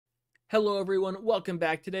Hello everyone, welcome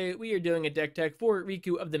back. Today we are doing a deck tech for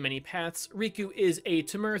Riku of the Many Paths. Riku is a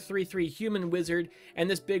Temur 3/3 human wizard, and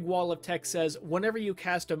this big wall of text says, whenever you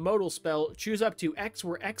cast a modal spell, choose up to X,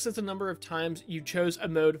 where X is the number of times you chose a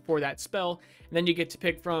mode for that spell, and then you get to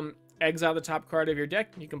pick from exile the top card of your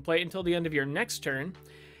deck. You can play it until the end of your next turn,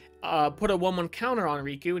 put a 1/1 counter on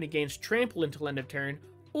Riku, and he gains trample until end of turn,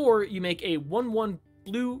 or you make a 1/1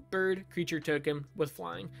 blue bird creature token with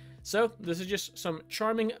flying. So this is just some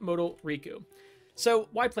charming modal Riku. So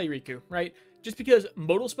why play Riku, right? Just because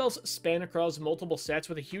modal spells span across multiple sets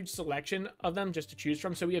with a huge selection of them just to choose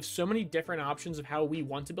from. So we have so many different options of how we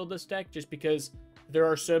want to build this deck, just because there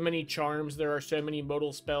are so many charms, there are so many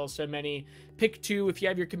modal spells, so many. Pick two if you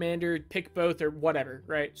have your commander, pick both or whatever,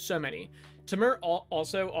 right? So many. Temur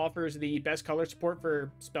also offers the best color support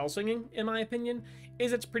for spell singing, in my opinion.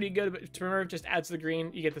 It's pretty good, but Temur just adds the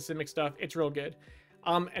green, you get the Simic stuff, it's real good.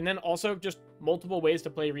 And then also just multiple ways to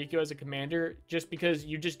play Riku as a commander, just because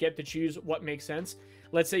you just get to choose what makes sense.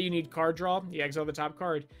 Let's say you need card draw, you exile the top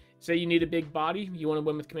card. Say you need a big body, you want to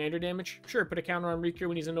win with commander damage, sure, put a counter on Riku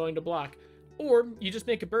when he's annoying to block. Or you just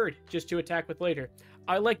make a bird, just to attack with later.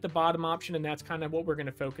 I like the bottom option, and that's kind of what we're going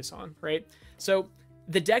to focus on, right? So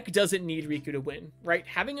the deck doesn't need Riku to win, right?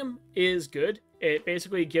 Having him is good. It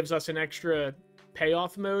basically gives us an extra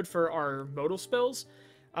payoff mode for our modal spells.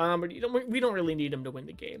 But we don't really need him to win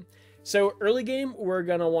the game. So early game, we're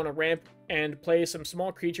going to want to ramp and play some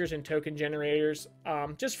small creatures and token generators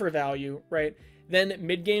just for value, right? Then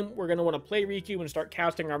mid game, we're going to want to play Riku and start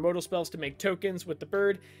casting our modal spells to make tokens with the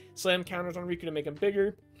bird, slam counters on Riku to make him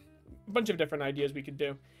bigger. A bunch of different ideas we could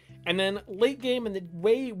do. And then late game, and the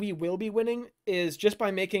way we will be winning is just by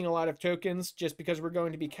making a lot of tokens, just because we're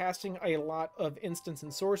going to be casting a lot of instants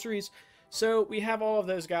and sorceries. So we have all of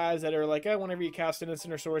those guys that are like, oh, whenever you cast an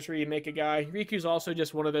instant or sorcery, you make a guy. Riku's also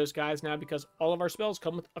just one of those guys now because all of our spells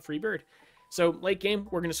come with a free bird. So late game,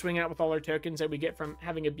 we're going to swing out with all our tokens that we get from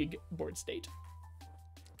having a big board state.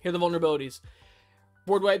 Here are the vulnerabilities.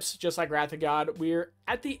 Board wipes, just like Wrath of God. We're,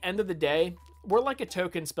 at the end of the day, we're like a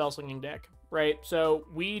token spell slinging deck, right? So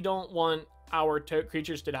we don't want our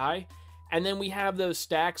creatures to die. And then we have those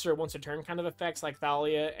stacks or once a turn kind of effects like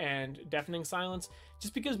Thalia and Deafening Silence,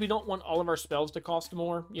 just because we don't want all of our spells to cost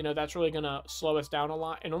more. You know, that's really going to slow us down a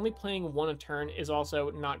lot. And only playing one a turn is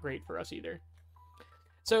also not great for us either.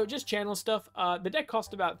 So just channel stuff. The deck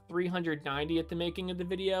cost about $390 at the making of the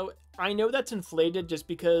video. I know that's inflated just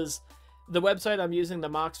because the website I'm using, the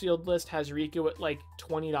Moxfield list, has Riku at like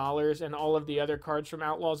 $20 and all of the other cards from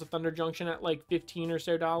Outlaws of Thunder Junction at like $15 or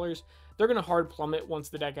so. They're going to hard plummet once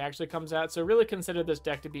the deck actually comes out. So really consider this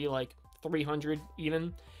deck to be like $300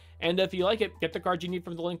 even. And if you like it, get the cards you need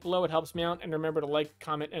from the link below. It helps me out. And remember to like,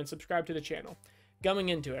 comment, and subscribe to the channel. Going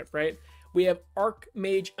into it, right? We have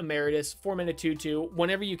Archmage Emeritus, 4-mana 2/2.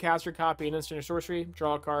 Whenever you cast or copy an instant or sorcery,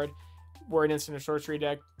 draw a card. We're an instant or sorcery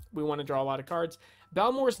deck. We want to draw a lot of cards.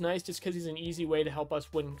 Balmor's nice just because he's an easy way to help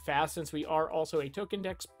us win fast, since we are also a token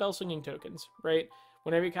deck, spell slinging tokens, right?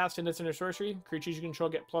 Whenever you cast an instant or sorcery, creatures you control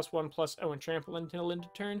get +1/+0 and trample until end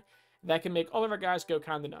of turn. That can make all of our guys go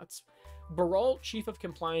kind of nuts. Baral, Chief of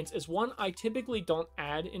Compliance, is one I typically don't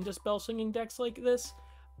add into spell slinging decks like this.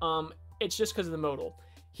 It's just because of the modal.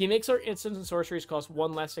 He makes our instants and sorceries cost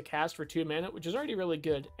 1 less to cast for 2 mana, which is already really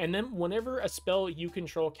good. And then whenever a spell you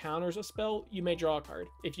control counters a spell, you may draw a card.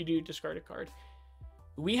 If you do, discard a card.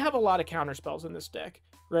 We have a lot of counter spells in this deck,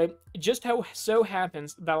 right? Just how so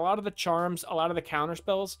happens that a lot of the charms, a lot of the counter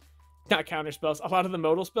spells, not counter spells, a lot of the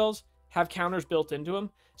modal spells have counters built into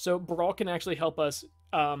them. So Baral can actually help us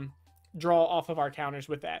draw off of our counters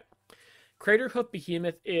with that. Craterhoof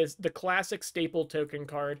Behemoth is the classic staple token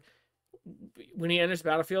card. When he enters the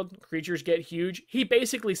battlefield, creatures get huge. He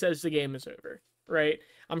basically says the game is over, right?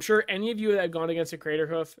 I'm sure any of you that have gone against a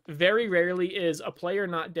Craterhoof, very rarely is a player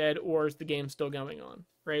not dead or is the game still going on,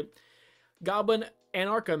 right? Goblin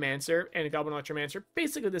Anarchomancer and Goblin Electromancer,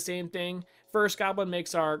 basically the same thing. First, Goblin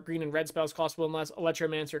makes our green and red spells cost 1 less.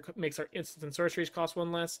 Electromancer makes our instants and sorceries cost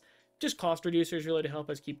 1 less. Just cost reducers really to help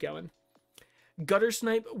us keep going. Gutter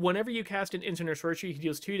Snipe, whenever you cast an instant or sorcery, he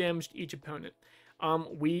deals 2 damage to each opponent.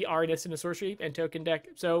 We are an instant and sorcery and token deck,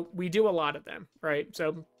 so we do a lot of them, right?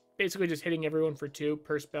 So basically just hitting everyone for 2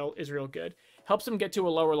 per spell is real good. Helps them get to a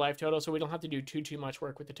lower life total, so we don't have to do too much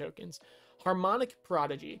work with the tokens. Harmonic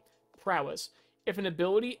Prodigy, Prowess. If an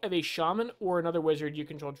ability of a shaman or another wizard you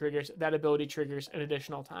control triggers, that ability triggers an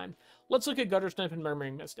additional time. Let's look at Gutter Snipe and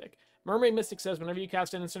Murmuring Mystic. Murmuring Mystic says whenever you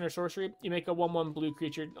cast an instant or sorcery, you make a 1/1 blue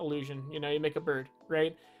creature illusion. You know, you make a bird,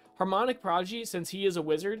 right? Harmonic Prodigy, since he is a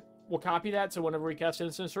wizard, we'll copy that, so whenever we cast an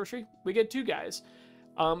instant or sorcery, we get 2 guys.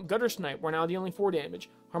 Gutter Snipe, we're now dealing 4 damage.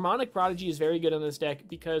 Harmonic Prodigy is very good on this deck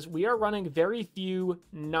because we are running very few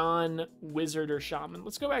non-wizard or shaman.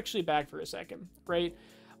 Let's go actually back for a second, right?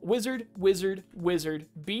 Wizard, wizard, wizard,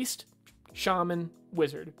 beast, shaman,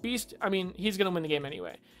 wizard. Beast, I mean, he's going to win the game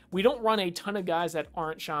anyway. We don't run a ton of guys that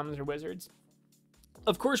aren't shamans or wizards.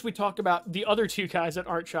 Of course, we talk about the other 2 guys that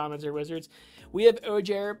aren't shamans or wizards. We have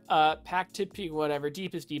Ojer, Pack Tip, whatever,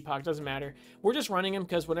 Deepest Deepak, doesn't matter. We're just running him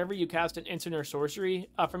because whenever you cast an instant or sorcery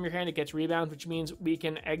from your hand, it gets rebound, which means we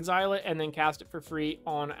can exile it and then cast it for free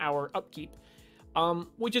on our upkeep.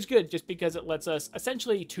 Which is good, just because it lets us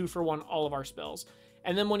essentially 2-for-1 all of our spells.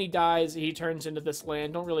 And then when he dies, he turns into this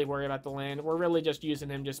land. Don't really worry about the land. We're really just using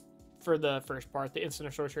him just for the first part, the instant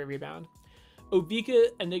or sorcery rebound. Ovika,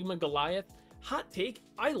 Enigma, Goliath. Hot take,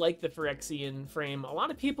 I like the Phyrexian frame. A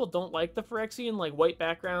lot of people don't like the Phyrexian, like white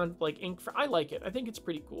background, like ink. I like it. I think it's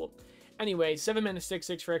pretty cool. Anyway, 7 mana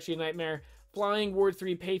 6/6 Phyrexian Nightmare. Flying, Ward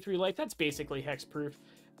 3, pay 3 life. That's basically hexproof.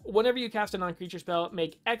 Whenever you cast a non-creature spell,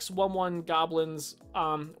 make X 1/1 goblins,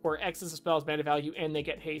 or X is the spell's mana value, and they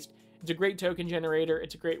get haste. It's a great token generator.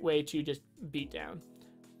 It's a great way to just beat down.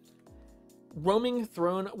 Roaming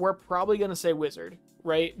Throne, we're probably going to say wizard,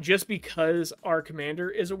 right? Just because our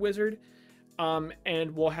commander is a wizard.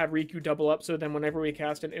 And we'll have Riku double up, so then whenever we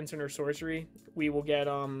cast an instant or sorcery, we will get,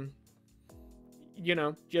 you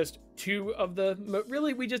know, just 2 of the...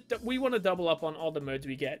 Really, we want to double up on all the modes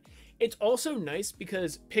we get. It's also nice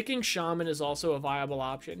because picking Shaman is also a viable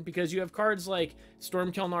option, because you have cards like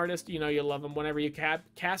Stormkiln Artist, you know, you love them. Whenever you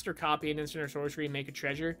cast or copy an instant or sorcery and make a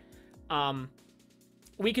treasure,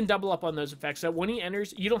 we can double up on those effects. So when he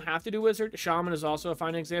enters, you don't have to do Wizard. Shaman is also a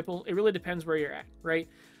fine example. It really depends where you're at, right?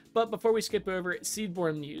 But before we skip over,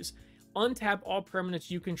 Seedborn Muse. Untap all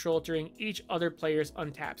permanents you control during each other player's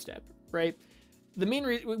untap step, right? The main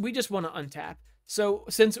reason, we just want to untap. So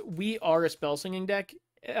since we are a spell singing deck,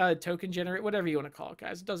 token generate, whatever you want to call it,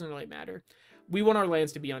 guys, it doesn't really matter. We want our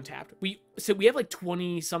lands to be untapped. So we have like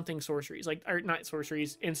 20 something sorceries, like, or not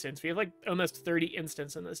sorceries, instants. We have like almost 30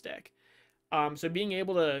 instants in this deck. So being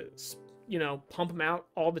able to, you know, pump them out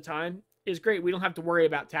all the time is great. We don't have to worry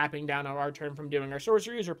about tapping down on our turn from doing our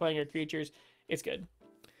sorceries or playing our creatures. It's good.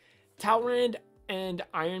 Talrand and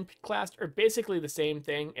Ironclast are basically the same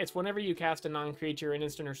thing. It's whenever you cast a non-creature, an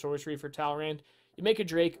instant or sorcery for Talrand, you make a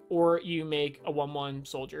Drake or you make a 1/1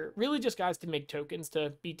 soldier. Really just guys to make tokens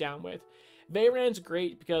to beat down with. Veyran's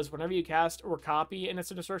great because whenever you cast or copy an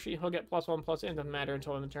instant or sorcery, he'll get +1/+, it doesn't matter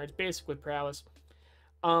until in the turn. It's basic with prowess.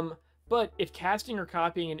 But if casting or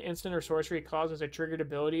copying an instant or sorcery causes a triggered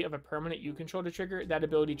ability of a permanent you control to trigger, that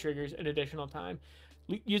ability triggers an additional time.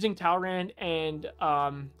 Using Talrand and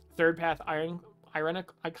Third Path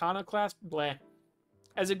Iconoclast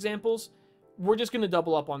as examples, we're just going to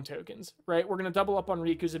double up on tokens, right? We're going to double up on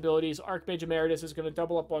Riku's abilities. Archmage Emeritus is going to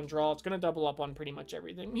double up on draw. It's going to double up on pretty much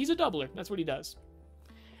everything. He's a doubler. That's what he does.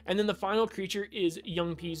 And then the final creature is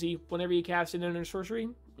Young Peasy. Whenever you cast an instant or sorcery,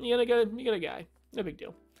 you get a guy. No big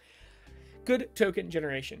deal. Good token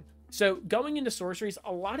generation. So going into sorceries,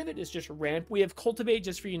 a lot of it is just ramp. We have Cultivate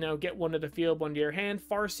just for, you know, get 1 to the field, 1 to your hand.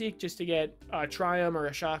 Farseek just to get a Triumph or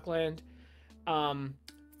a Shockland.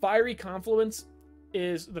 Fiery Confluence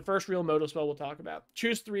is the first real modal spell we'll talk about.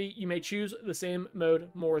 Choose 3. You may choose the same mode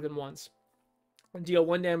more than once. Deal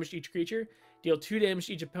 1 damage to each creature. Deal 2 damage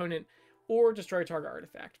to each opponent. Or destroy target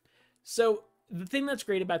artifact. So the thing that's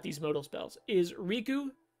great about these modal spells is Riku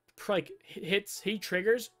he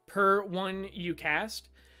triggers per 1 you cast.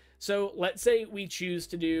 So let's say we choose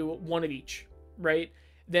to do 1 of each, right?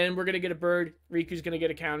 Then we're going to get a bird, Riku's going to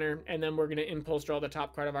get a counter, and then we're going to impulse draw the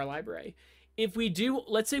top card of our library. If we do,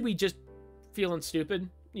 let's say we just feeling stupid,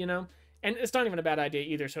 you know, and it's not even a bad idea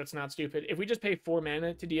either, so it's not stupid. If we just pay 4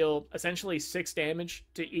 mana to deal essentially 6 damage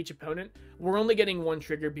to each opponent, we're only getting 1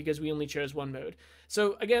 trigger because we only chose 1 mode.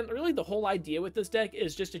 So again, really the whole idea with this deck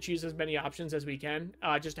is just to choose as many options as we can,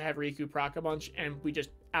 just to have Riku proc a bunch, and we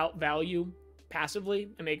just outvalue passively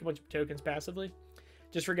and make a bunch of tokens passively,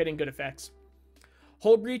 just for getting good effects.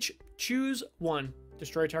 Hold Breach, choose 1.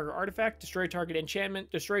 Destroy target artifact, destroy target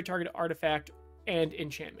enchantment, destroy target artifact, and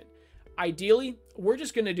enchantment. Ideally, we're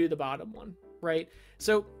just going to do the bottom one, right?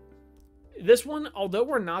 So this one, although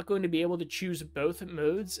we're not going to be able to choose both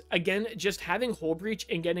modes, again, just having Hold Breach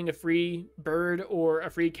and getting a free bird or a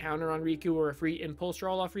free counter on Riku or a free impulse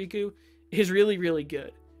draw off Riku is really, really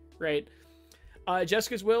good, right?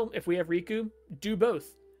 Jessica's Will, if we have Riku, do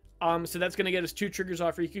both. So that's going to get us 2 triggers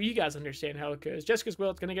off Riku. You guys understand how it goes. Jessica's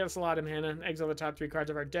Will, it's going to get us a lot of mana. Exile the top 3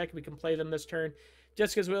 cards of our deck. We can play them this turn.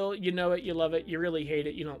 Jessica's Will, you know it, you love it, you really hate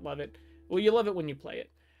it, you don't love it. Well, you love it when you play it.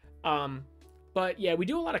 But yeah, we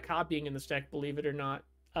do a lot of copying in this deck, believe it or not.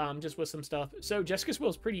 just with some stuff. So Jessica's Will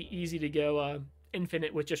is pretty easy to go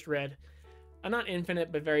infinite with just red. Not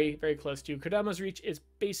infinite, but very, very close to. Kodama's Reach is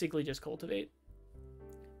basically just Cultivate.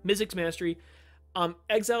 Mizzix's Mastery.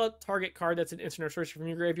 Exile a target card that's an instant or sorcery from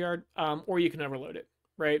your graveyard, or you can overload it,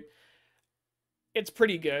 right? It's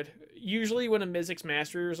pretty good. Usually when a Mizzix's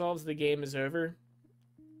Mastery resolves, the game is over.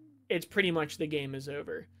 It's pretty much the game is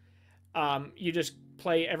over. You just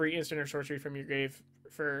play every instant or sorcery from your grave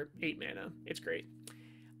for 8 mana. It's great.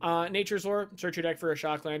 Nature's Lore, search your deck for a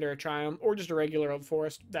Shockland or a Triumph, or just a regular Old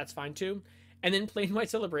Forest. That's fine too. And then Plain White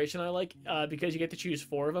Celebration I like because you get to choose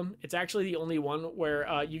 4 of them. It's actually the only one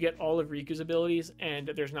where you get all of Riku's abilities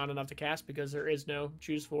and there's not enough to cast because there is no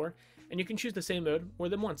choose 4. And you can choose the same mode more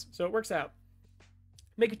than once, so it works out.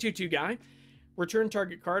 Make a 2/2 guy. Return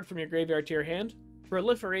target card from your graveyard to your hand.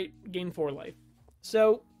 Proliferate, gain 4 life.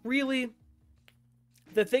 So really,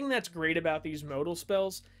 the thing that's great about these modal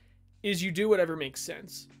spells is you do whatever makes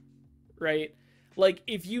sense, right? Like,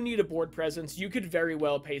 if you need a board presence, you could very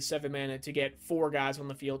well pay 7 mana to get 4 guys on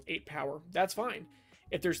the field, 8 power. That's fine.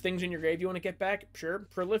 If there's things in your grave you want to get back, sure.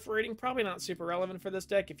 Proliferating, probably not super relevant for this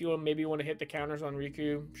deck. If you maybe want to hit the counters on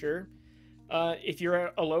Riku, sure. If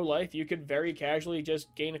you're a low life, you could very casually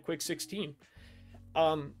just gain a quick 16.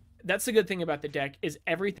 That's the good thing about the deck, is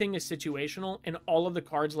everything is situational, and all of the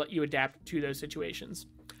cards let you adapt to those situations.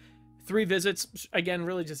 3 visits, again,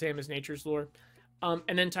 really the same as Nature's Lore.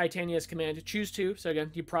 And then Titania's Command. Choose 2, so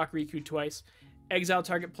again, you proc Riku twice. Exile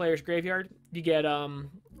target player's graveyard. You get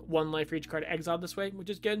 1 life for each card exiled this way, which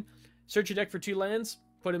is good. Search your deck for 2 lands,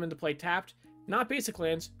 put them into play tapped. Not basic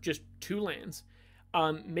lands, just 2 lands.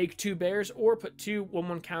 Make 2 bears, or put 2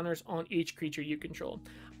 1/1 counters on each creature you control.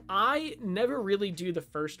 I never really do the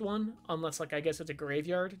first one, unless, like, I guess it's a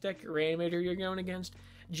graveyard deck reanimator you're going against.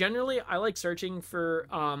 Generally, I like searching for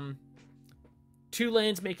 2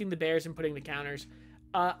 lands, making the bears, and putting the counters.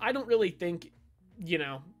 I don't really think, you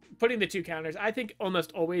know, putting the 2 counters. I think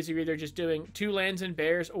almost always you're either just doing 2 lands and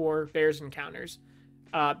bears, or bears and counters.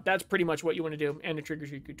 That's pretty much what you want to do, and it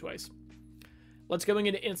triggers Riku twice. Let's go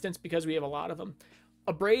into instants because we have a lot of them.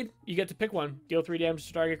 Abrade, you get to pick one. Deal 3 damage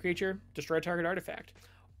to target creature, destroy target artifact.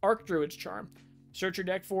 Archdruid's Charm. Search your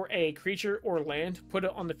deck for a creature or land, put it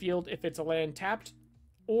on the field if it's a land tapped,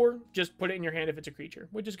 or just put it in your hand if it's a creature,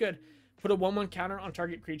 which is good. Put a 1/1 counter on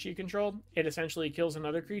target creature you control. It essentially kills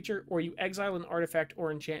another creature, or you exile an artifact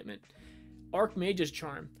or enchantment. Archmage's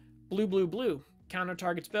Charm. Blue, blue, blue. Counter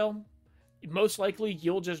target spell. Most likely,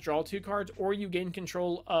 you'll just draw 2 cards, or you gain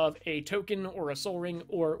control of a token or a soul ring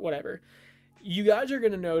or whatever. You guys are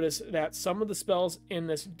going to notice that some of the spells in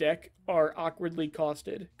this deck are awkwardly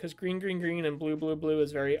costed, because green, green, green, and blue, blue, blue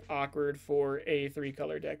is very awkward for a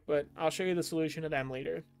 3-color deck, but I'll show you the solution to them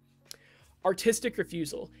later. Artistic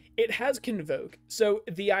Refusal. It has Convoke. So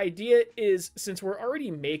the idea is, since we're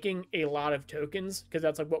already making a lot of tokens, because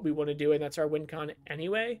that's like what we want to do, and that's our win con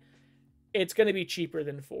anyway, it's going to be cheaper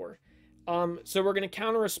than 4. So we're going to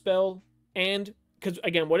counter a spell, and, because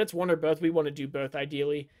again, when it's one or both, we want to do both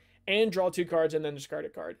ideally, and draw 2 cards and then discard a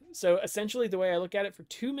card. So essentially, the way I look at it, for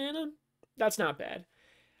 2 mana, that's not bad.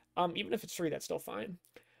 Even if it's 3, that's still fine.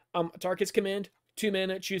 Target's Command, 2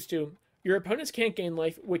 mana, choose 2. Your opponents can't gain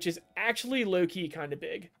life, which is actually low-key kind of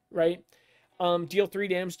big, right? Deal 3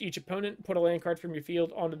 damage to each opponent, put a land card from your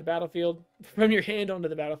field onto the battlefield, from your hand onto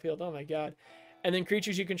the battlefield, oh my god. And then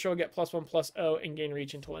creatures you control get +1/+0 and gain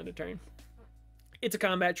reach until end of turn. It's a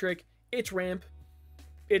combat trick, it's ramp,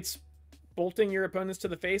 it's bolting your opponents to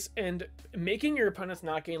the face, and making your opponents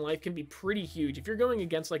not gain life can be pretty huge. If you're going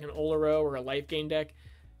against like an Olaro or a life gain deck,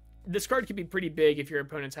 this card can be pretty big if your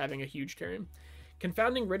opponent's having a huge turn.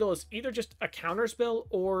 Confounding Riddle is either just a counter spell,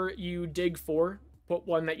 or you dig 4, put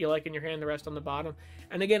 1 that you like in your hand, the rest on the bottom.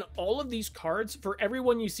 And again, all of these cards, for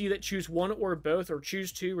everyone you see that choose 1 or both, or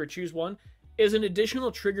choose 2 or choose 1, is an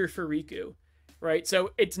additional trigger for Riku, right?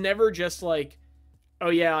 So it's never just like,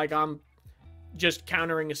 oh yeah, like I'm just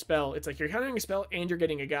countering a spell. It's like you're countering a spell and you're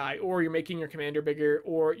getting a guy, or you're making your commander bigger,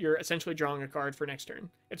 or you're essentially drawing a card for next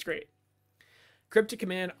turn. It's great. Cryptic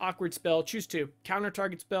Command, awkward spell, choose 2. Counter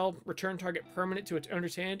target spell, return target permanent to its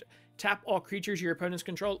owner's hand, tap all creatures your opponents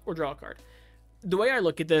control, or draw a card. The way I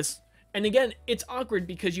look at this, and again, it's awkward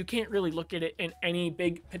because you can't really look at it in any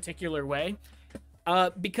big particular way,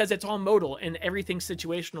 because it's all modal and everything's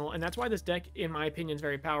situational, and that's why this deck, in my opinion, is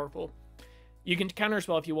very powerful. You can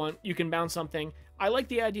counterspell if you want. You can bounce something. I like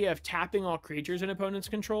the idea of tapping all creatures an opponent's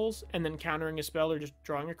controls and then countering a spell or just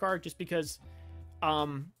drawing a card, just because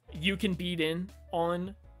you can beat in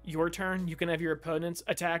on your turn. You can have your opponents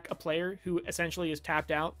attack a player who essentially is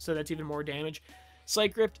tapped out, so that's even more damage.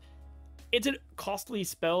 Psych Rift, it's a costly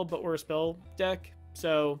spell, but we're a spell deck,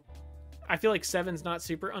 so I feel like 7's not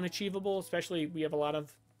super unachievable, especially we have a lot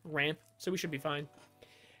of ramp, so we should be fine.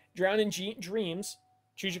 Drown in Dreams.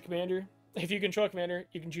 Choose your commander. If you control a commander,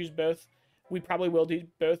 you can choose both. We probably will do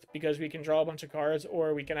both because we can draw a bunch of cards,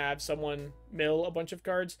 or we can have someone mill a bunch of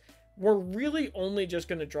cards. We're really only just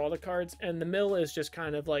going to draw the cards, and the mill is just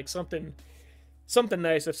kind of like something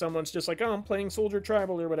nice if someone's just like, oh, I'm playing Soldier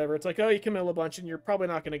Tribal or whatever. It's like, oh, you can mill a bunch, and you're probably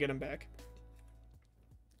not going to get them back.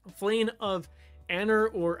 Fleeing of Anor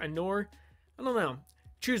or Anor. I don't know.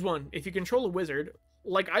 Choose one. If you control a wizard,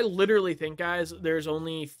 like I literally think, guys, there's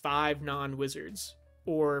only 5 non-wizards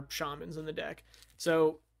or shamans in the deck.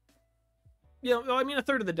 So, you know, I mean, a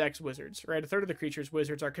third of the deck's wizards, right? A third of the creature's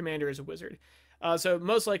wizards. Our commander is a wizard. So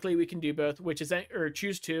most likely we can do both, which is, or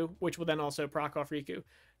choose 2, which will then also proc off Riku.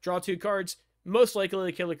 Draw 2 cards, most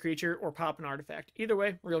likely to kill a creature or pop an artifact. Either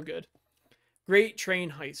way, real good. Great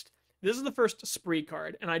Train Heist. This is the first Spree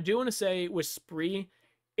card, and I do want to say with Spree,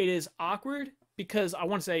 it is awkward because I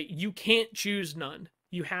want to say you can't choose none.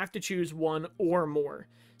 You have to choose one or more.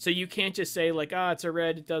 So you can't just say like, ah, it's a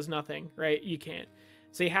red, it does nothing, right? You can't.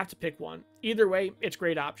 So you have to pick one. Either way, it's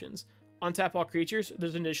great options. Untap all creatures.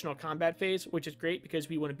 There's an additional combat phase, which is great because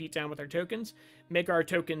we want to beat down with our tokens. Make our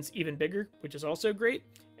tokens even bigger, which is also great.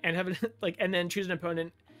 And have like, and then choose an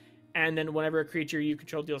opponent. And then whenever a creature you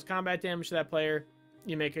control deals combat damage to that player,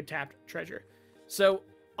 you make a tapped treasure. So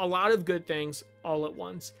a lot of good things all at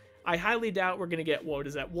once. I highly doubt we're going to get, what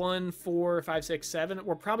is that, 1, 4, 5, 6, 7.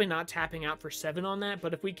 We're probably not tapping out for 7 on that,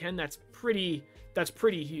 but if we can, that's pretty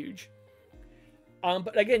huge.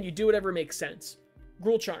 But again, you do whatever makes sense.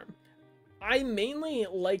 Gruul Charm. I mainly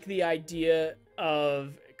like the idea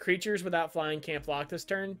of creatures without flying can't block this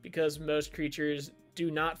turn because most creatures do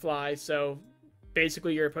not fly, so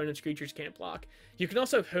basically your opponent's creatures can't block. You can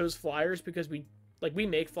also hose flyers because we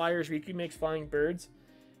make flyers, Riku makes flying birds,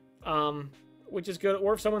 which is good.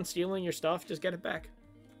 Or if someone's stealing your stuff, just get it back.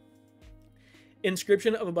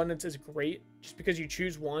 Inscription of Abundance is great just because you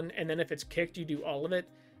choose one, and then if it's kicked, you do all of it.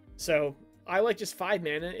 So I like just 5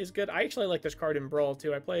 mana is good. I actually like this card in Brawl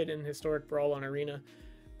too. I play it in Historic Brawl on Arena.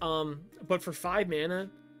 But for 5 mana,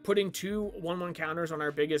 putting 2 1/1 counters on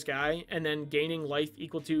our biggest guy, and then gaining life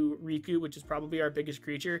equal to Riku, which is probably our biggest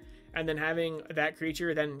creature, and then having that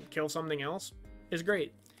creature then kill something else is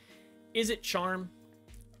great. Is it Charm?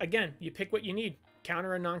 Again, you pick what you need.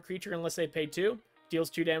 Counter a non-creature unless they pay 2. Deals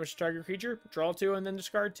 2 damage to target creature. Draw 2 and then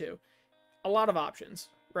discard 2. A lot of options,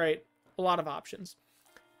 right? A lot of options.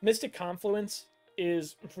 Mystic Confluence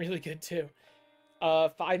is really good too.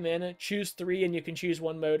 5 mana, choose 3, and you can choose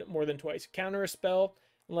one mode more than twice. Counter a spell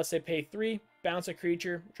unless they pay 3. Bounce a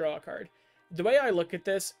creature. Draw a card. The way I look at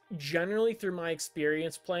this, generally through my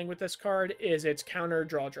experience playing with this card, is it's counter,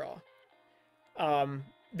 draw, draw.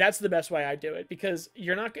 That's the best way I do it because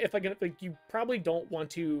you're not, you probably don't want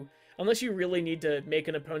to, unless you really need to make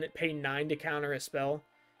an opponent pay 9 to counter a spell,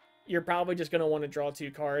 you're probably just going to want to draw 2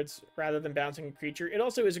 cards rather than bouncing a creature. It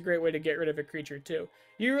also is a great way to get rid of a creature too.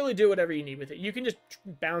 You really do whatever you need with it. You can just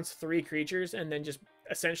bounce 3 creatures and then just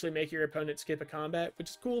essentially make your opponent skip a combat,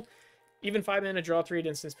 which is cool. Even 5 mana, draw 3 at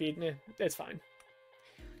instant speed, it's fine.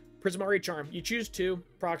 Prismari Charm. You choose 2,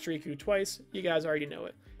 procs Riku twice. You guys already know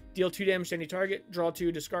it. Deal 2 damage to any target, draw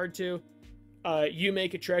 2, discard 2. You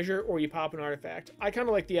make a treasure or you pop an artifact. I kind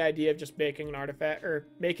of like the idea of just making an artifact or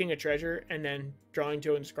making a treasure and then drawing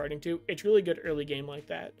 2 and discarding 2. It's really good early game like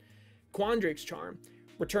that. Quandrake's Charm.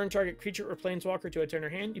 Return target creature or planeswalker to a turn or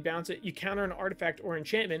hand. You bounce it. You counter an artifact or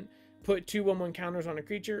enchantment. Put 2 1/1 counters on a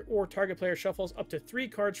creature, or target player shuffles up to 3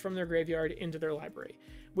 cards from their graveyard into their library,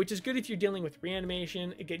 which is good if you're dealing with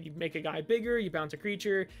reanimation. Again, you make a guy bigger, you bounce a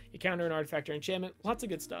creature, you counter an artifact or enchantment. Lots of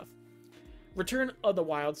good stuff. Return of the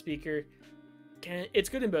Wild Speaker. It's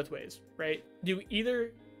good in both ways, right?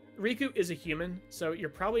 Riku is a human, so you're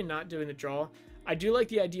probably not doing the draw. I do like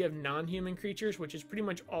the idea of non-human creatures, which is pretty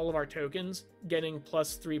much all of our tokens getting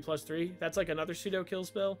 +3/+3. That's like another pseudo kill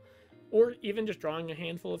spell. Or even just drawing a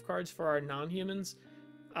handful of cards for our non-humans.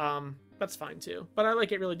 That's fine too. But I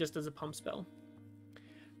like it really just as a pump spell.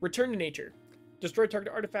 Return to Nature. Destroy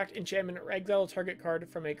target artifact, enchantment, or exile a target card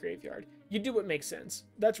from a graveyard. You do what makes sense.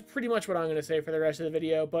 That's pretty much what I'm going to say for the rest of the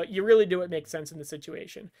video, but you really do what makes sense in the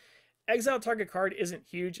situation. Exile target card isn't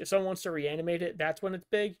huge. If someone wants to reanimate it, that's when it's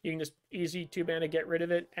big. You can just easy 2 mana get rid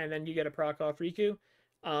of it, and then you get a proc off Riku.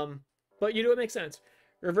 But you do what makes sense.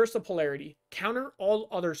 Reverse the polarity. Counter all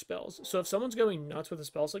other spells. So if someone's going nuts with a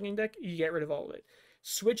spell slinging deck, you get rid of all of it.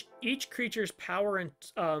 Switch each creature's power and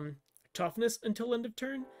toughness until end of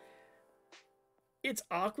turn. It's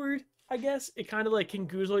awkward, I guess. It kind of like can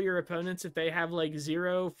goozle your opponents if they have like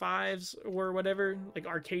 0 5s or whatever. Like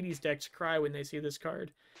Arcades decks cry when they see this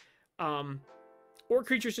card. or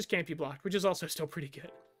creatures just can't be blocked, which is also still pretty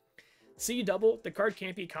good. See double, the card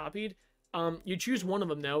can't be copied. You choose one of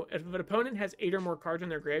them though. If an opponent has 8 or more cards in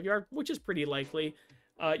their graveyard, which is pretty likely,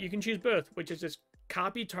 you can choose both, which is just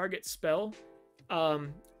copy target spell.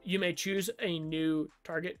 You may choose a new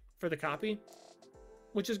target for the copy,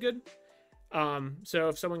 which is good. So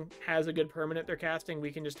if someone has a good permanent they're casting,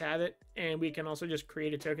 we can just have it, and we can also just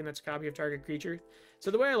create a token that's a copy of target creature.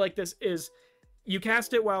 So the way I like this is you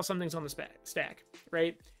cast it while something's on the stack,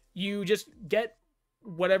 right? You just get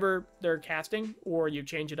whatever they're casting, or you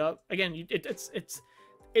change it up. Again,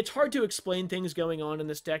 it's hard to explain things going on in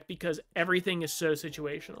this deck because everything is so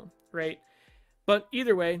situational, right? But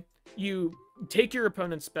either way, you take your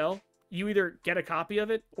opponent's spell, you either get a copy of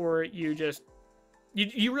it, or you just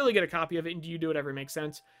you really get a copy of it and you do whatever makes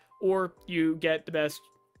sense, or you get the best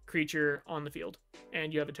creature on the field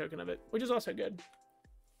and you have a token of it, which is also good.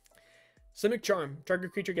 Simic Charm.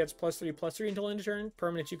 Target creature gets +3/+3 until end of turn.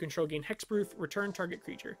 Permanents you control gain hexproof. Return target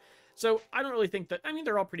creature. So I don't really think that... I mean,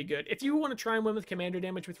 they're all pretty good. If you want to try and win with commander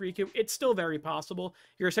damage with Riku, it's still very possible.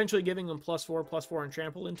 You're essentially giving them +4/+4 and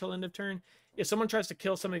trample until end of turn. If someone tries to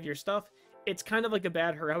kill some of your stuff, it's kind of like a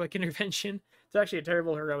bad heroic intervention. It's actually a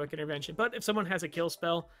terrible heroic intervention. But if someone has a kill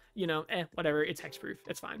spell, you know, whatever. It's hexproof.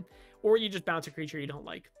 It's fine. Or you just bounce a creature you don't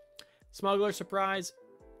like. Smuggler Surprise.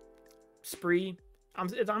 Spree.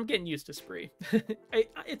 I'm getting used to Spree.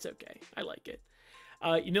 It's okay. I like it.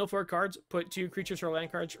 You mill 4 cards. Put 2 creatures or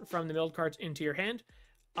land cards from the milled cards into your hand.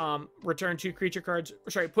 Return 2 creature cards.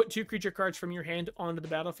 Sorry, put 2 creature cards from your hand onto the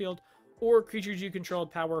battlefield. Or creatures you control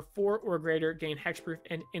power 4 or greater gain hexproof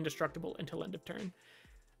and indestructible until end of turn.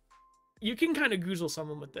 You can kind of goozle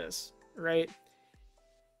someone with this, right?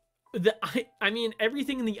 I mean,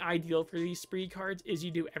 everything in the ideal for these Spree cards is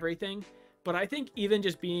you do everything. But I think even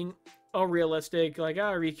just being realistic, like,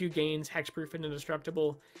 Riku gains hexproof and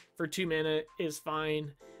indestructible for 2 mana is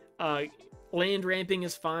fine. Land ramping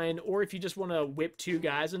is fine. Or if you just want to whip 2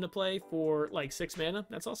 guys into play for like 6 mana,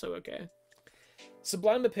 that's also okay.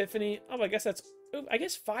 Sublime Epiphany. Oh, I guess that's... Oh, I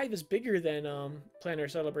guess 5 is bigger than Planetary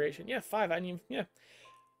Celebration. Yeah, 5. I mean, yeah.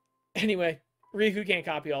 Anyway, Riku can't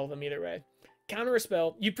copy all of them either way. Counter a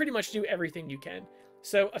spell. You pretty much do everything you can.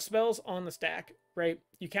 So a spell's on the stack, right?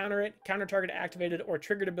 You counter it, counter target activated or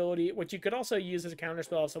triggered ability, which you could also use as a counter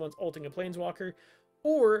spell if someone's ulting a planeswalker.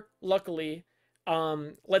 Or, luckily,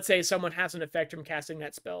 let's say someone has an effect from casting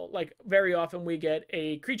that spell. Like, very often we get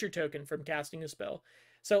a creature token from casting a spell.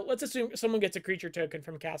 So let's assume someone gets a creature token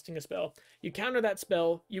from casting a spell. You counter that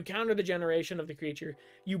spell, you counter the generation of the creature,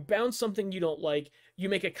 you bounce something you don't like, you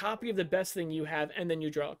make a copy of the best thing you have, and then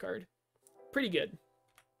you draw a card. Pretty good.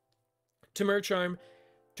 Temur Charm.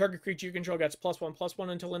 Target creature you control gets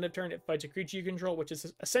 +1/+1 until end of turn. It fights a creature you control, which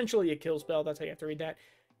is essentially a kill spell. That's how you have to read that.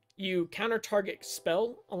 You counter target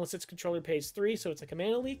spell unless its controller pays 3, so it's like a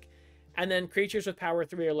mana leak. And then creatures with power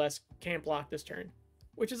 3 or less can't block this turn,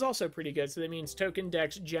 which is also pretty good. So that means token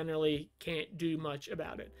decks generally can't do much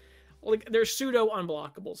about it. Like, they're pseudo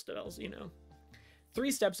unblockable spells, you know. 3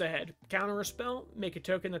 steps ahead. Counter a spell, make a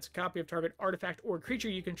token that's a copy of target artifact or creature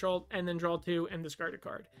you control, and then draw 2 and discard a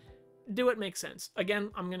card. Do what makes sense. Again,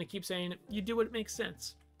 I'm going to keep saying it. You do what makes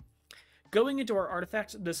sense. Going into our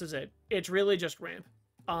artifacts, this is it. It's really just ramp.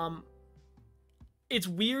 It's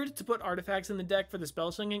weird to put artifacts in the deck for the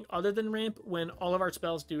spell slinging other than ramp when all of our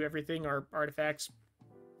spells do everything our artifacts,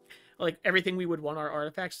 like everything we would want our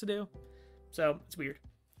artifacts to do. So it's weird.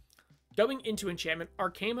 Going into enchantment,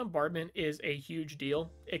 Arcane Bombardment is a huge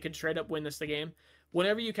deal. It could straight up win this the game.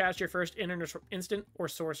 Whenever you cast your first instant or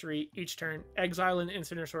sorcery each turn, exile an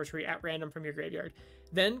instant or sorcery at random from your graveyard.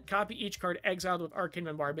 Then copy each card exiled with Arcane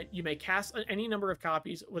Bombardment. You may cast any number of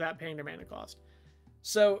copies without paying their mana cost.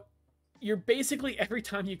 So you're basically, every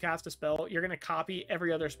time you cast a spell, you're going to copy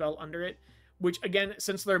every other spell under it, which again,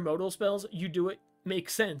 since they're modal spells, you do it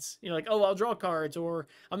makes sense. You're like, oh, I'll draw cards, or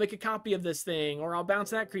I'll make a copy of this thing, or I'll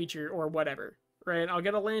bounce that creature, or whatever, right? I'll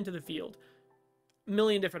get a land to the field. A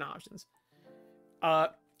million different options.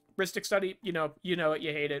 Rhystic Study, you know it,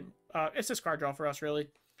 you hate it. It's just card draw for us, really.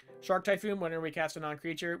 Shark Typhoon, whenever we cast a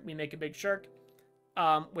non-creature, we make a big shark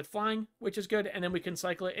with flying, which is good, and then we can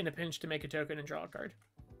cycle it in a pinch to make a token and draw a card.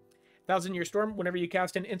 Thousand Year Storm, whenever you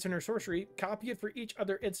cast an instant or sorcery, copy it for each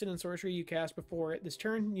other instant and sorcery you cast before this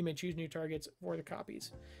turn. You may choose new targets for the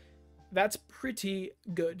copies. That's pretty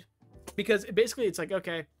good, because basically it's like,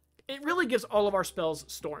 okay, it really gives all of our spells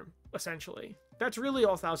Storm, essentially. That's really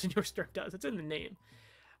all Thousand Year Storm does. It's in the name.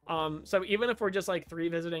 So even if we're just like 3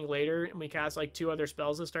 visiting later and we cast like 2 other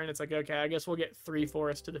spells this turn, it's like, okay, I guess we'll get 3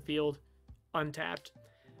 forests to the field untapped.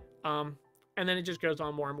 And then it just goes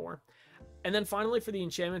on more and more. And then finally for the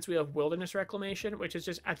enchantments, we have Wilderness Reclamation, which is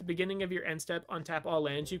just at the beginning of your end step, untap all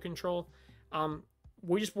lands you control.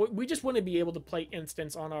 We just want to be able to play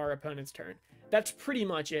instants on our opponent's turn. That's pretty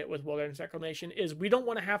much it with Wilderness Reclamation, is we don't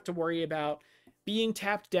want to have to worry about being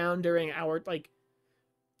tapped down during our, like,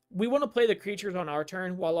 we want to play the creatures on our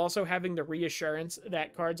turn while also having the reassurance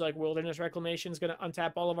that cards like Wilderness Reclamation is going to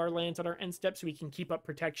untap all of our lands on our end step so we can keep up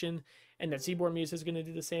protection, and that Seaborn Muse is going to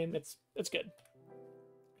do the same. That's good.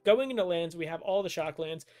 Going into lands, we have all the shock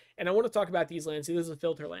lands, and I want to talk about these lands. These are the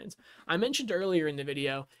filter lands. I mentioned earlier in the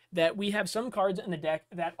video that we have some cards in the deck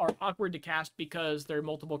that are awkward to cast because they're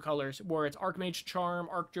multiple colors, where it's Archmage Charm,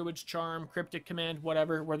 Archdruid's Charm, Cryptic Command,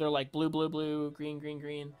 whatever, where they're like blue, blue, blue, green, green,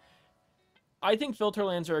 green. I think filter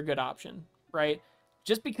lands are a good option, right?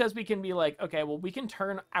 Just because we can be like, okay, well, we can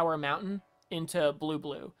turn our mountain into blue,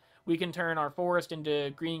 blue. We can turn our forest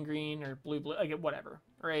into green, green, or blue, blue, like whatever,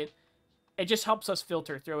 right? It just helps us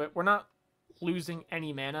filter through it. We're not losing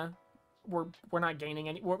any mana. We're not gaining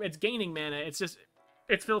any. It's gaining mana. It's just,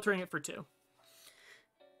 it's filtering it for 2,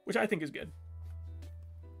 which I think is good.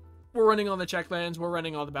 We're running all the check lands. We're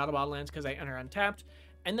running all the battle bot lands because they enter untapped.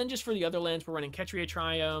 And then just for the other lands, we're running Ketria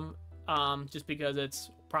Triome, just because it's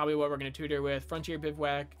probably what we're going to tutor with. Frontier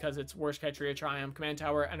Bivouac, because it's worst Ketria Triumph. Command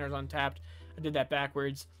Tower enters untapped. I did that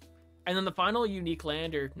backwards. And then the final unique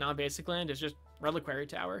land, or non-basic land, is just Reliquary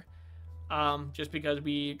Tower. Just because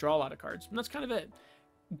we draw a lot of cards. And that's kind of it.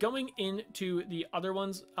 Going into the other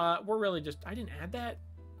ones, we're really just... I didn't add that.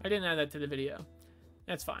 I didn't add that to the video.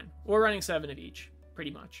 That's fine. We're running 7 of each,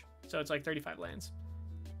 pretty much. So it's like 35 lands.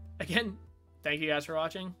 Again, thank you guys for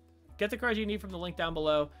watching. Get the cards you need from the link down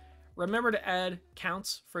below. Remember to add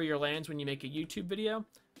counts for your lands when you make a YouTube video.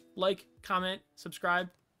 Like, comment, subscribe,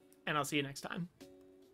 and I'll see you next time.